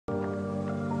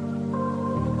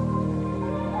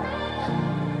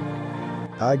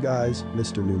Hi guys,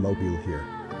 Mrnewmobile here.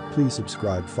 Please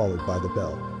subscribe followed by the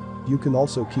bell. You can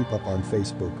also keep up on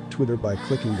Facebook, Twitter by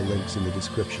clicking the links in the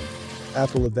description.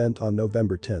 Apple event on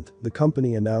November 10th, the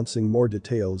company announcing more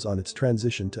details on its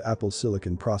transition to Apple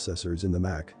Silicon processors in the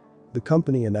Mac. The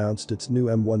company announced its new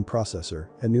M1 processor,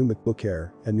 a new MacBook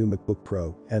Air, a new MacBook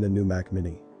Pro, and a new Mac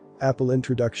Mini. Apple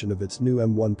introduction of its new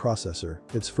M1 processor,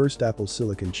 its first Apple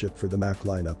Silicon chip for the Mac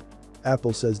lineup.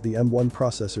 Apple says the M1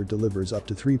 processor delivers up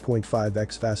to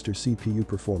 3.5x faster CPU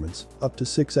performance, up to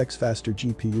 6x faster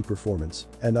GPU performance,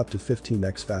 and up to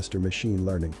 15x faster machine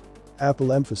learning.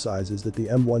 Apple emphasizes that the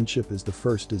M1 chip is the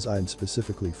first designed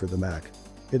specifically for the Mac.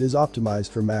 It is optimized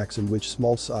for Macs in which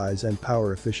small size and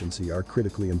power efficiency are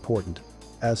critically important.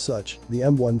 As such, the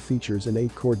M1 features an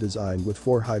 8-core design with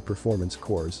 4 high-performance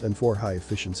cores and 4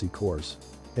 high-efficiency cores.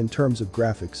 In terms of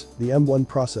graphics, the M1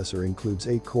 processor includes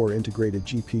 8-core integrated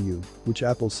GPU, which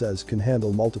Apple says can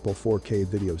handle multiple 4K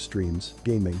video streams,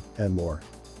 gaming, and more.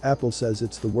 Apple says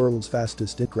it's the world's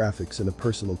fastest graphics in a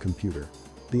personal computer.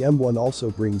 The M1 also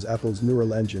brings Apple's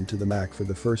Neural Engine to the Mac for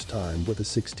the first time with a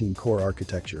 16-core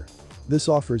architecture. This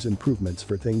offers improvements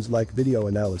for things like video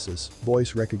analysis,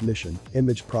 voice recognition,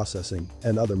 image processing,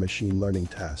 and other machine learning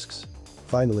tasks.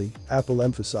 Finally, Apple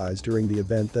emphasized during the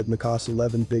event that macOS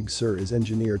 11 Big Sur is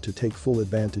engineered to take full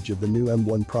advantage of the new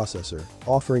M1 processor,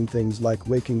 offering things like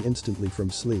waking instantly from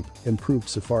sleep, improved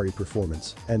Safari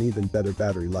performance, and even better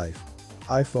battery life.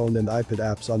 iPhone and iPad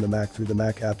apps on the Mac through the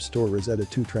Mac App Store. Rosetta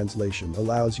 2 translation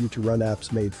allows you to run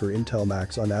apps made for Intel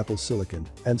Macs on Apple Silicon,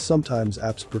 and sometimes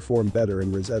apps perform better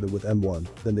in Rosetta with M1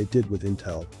 than they did with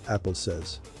Intel, Apple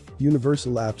says.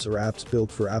 Universal apps are apps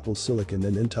built for Apple Silicon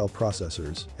and Intel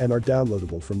processors and are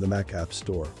downloadable from the Mac App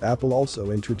Store. Apple also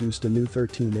introduced a new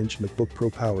 13-inch MacBook Pro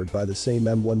powered by the same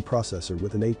M1 processor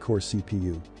with an 8-core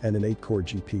CPU and an 8-core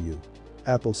GPU.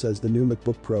 Apple says the new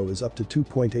MacBook Pro is up to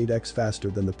 2.8x faster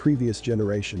than the previous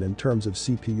generation in terms of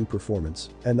CPU performance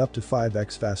and up to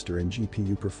 5x faster in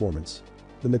GPU performance.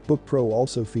 The MacBook Pro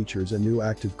also features a new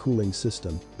active cooling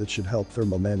system that should help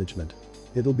thermal management.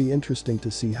 It'll be interesting to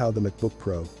see how the MacBook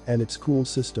Pro and its cool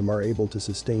system are able to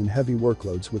sustain heavy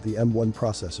workloads with the M1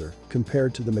 processor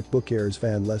compared to the MacBook Air's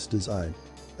fan-less design.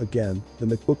 Again, the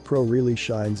MacBook Pro really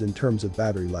shines in terms of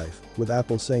battery life, with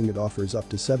Apple saying it offers up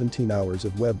to 17 hours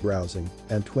of web browsing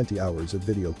and 20 hours of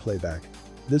video playback.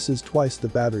 This is twice the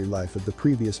battery life of the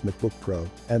previous MacBook Pro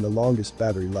and the longest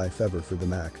battery life ever for the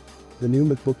Mac. The new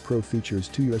MacBook Pro features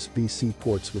 2 USB-C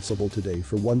ports with support today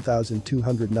for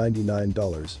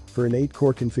 $1,299 for an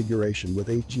 8-core configuration with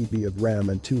 8 GB of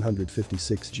RAM and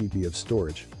 256 GB of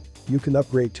storage. You can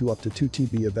upgrade to up to 2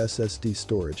 TB of SSD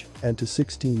storage and to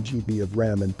 16 GB of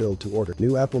RAM and build to order.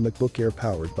 New Apple MacBook Air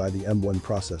powered by the M1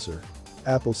 processor.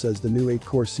 Apple says the new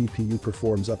 8-core CPU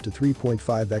performs up to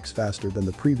 3.5x faster than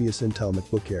the previous Intel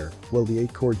MacBook Air, while the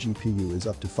 8-core GPU is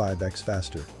up to 5x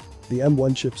faster. The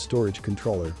M1 chip storage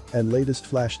controller and latest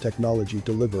flash technology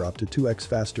deliver up to 2x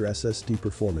faster SSD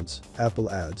performance,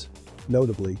 Apple adds.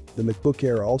 Notably, the MacBook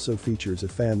Air also features a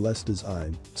fan-less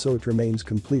design, so it remains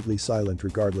completely silent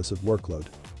regardless of workload.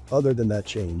 Other than that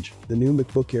change, the new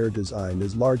MacBook Air design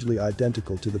is largely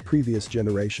identical to the previous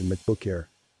generation MacBook Air.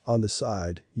 On the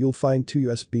side, you'll find 2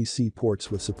 USB-C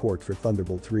ports with support for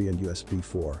Thunderbolt 3 and USB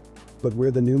 4. But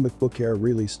where the new MacBook Air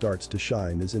really starts to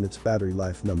shine is in its battery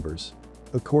life numbers.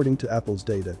 According to Apple's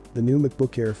data, the new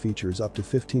MacBook Air features up to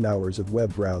 15 hours of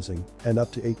web browsing and up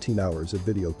to 18 hours of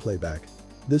video playback.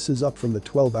 This is up from the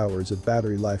 12 hours of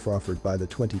battery life offered by the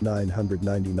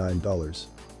 $2,999.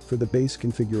 For the base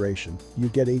configuration, you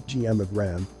get 8 GB of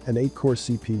RAM, an 8-core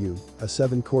CPU, a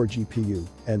 7-core GPU,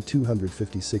 and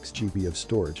 256 GB of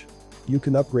storage. You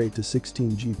can upgrade to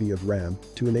 16 GB of RAM,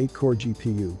 to an 8-core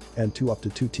GPU, and to up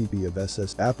to 2 TB of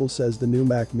SSD. Apple says the new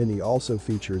Mac Mini also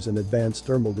features an advanced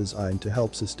thermal design to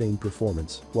help sustain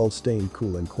performance while staying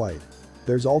cool and quiet.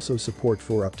 There's also support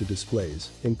for up to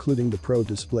displays, including the Pro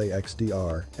Display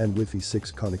XDR and Wi-Fi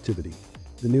 6 connectivity.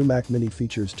 The new Mac Mini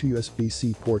features 2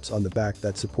 USB-C ports on the back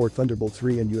that support Thunderbolt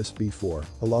 3 and USB 4,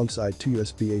 alongside 2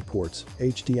 USB-A ports,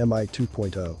 HDMI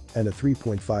 2.0, and a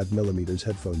 3.5mm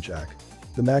headphone jack.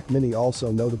 The Mac Mini also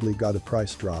notably got a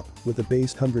price drop, with a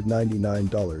base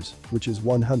 $199, which is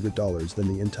 $100 than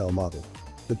the Intel model.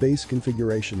 The base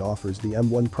configuration offers the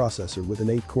M1 processor with an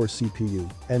 8-core CPU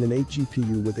and an 8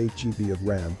 GPU with 8 GB of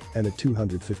RAM and a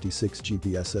 256 GB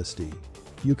SSD.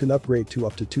 You can upgrade to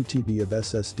up to 2 TB of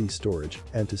SSD storage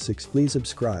and to 6. Please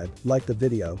subscribe, like the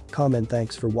video, comment.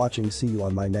 Thanks for watching. See you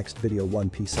on my next video.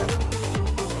 Peace out.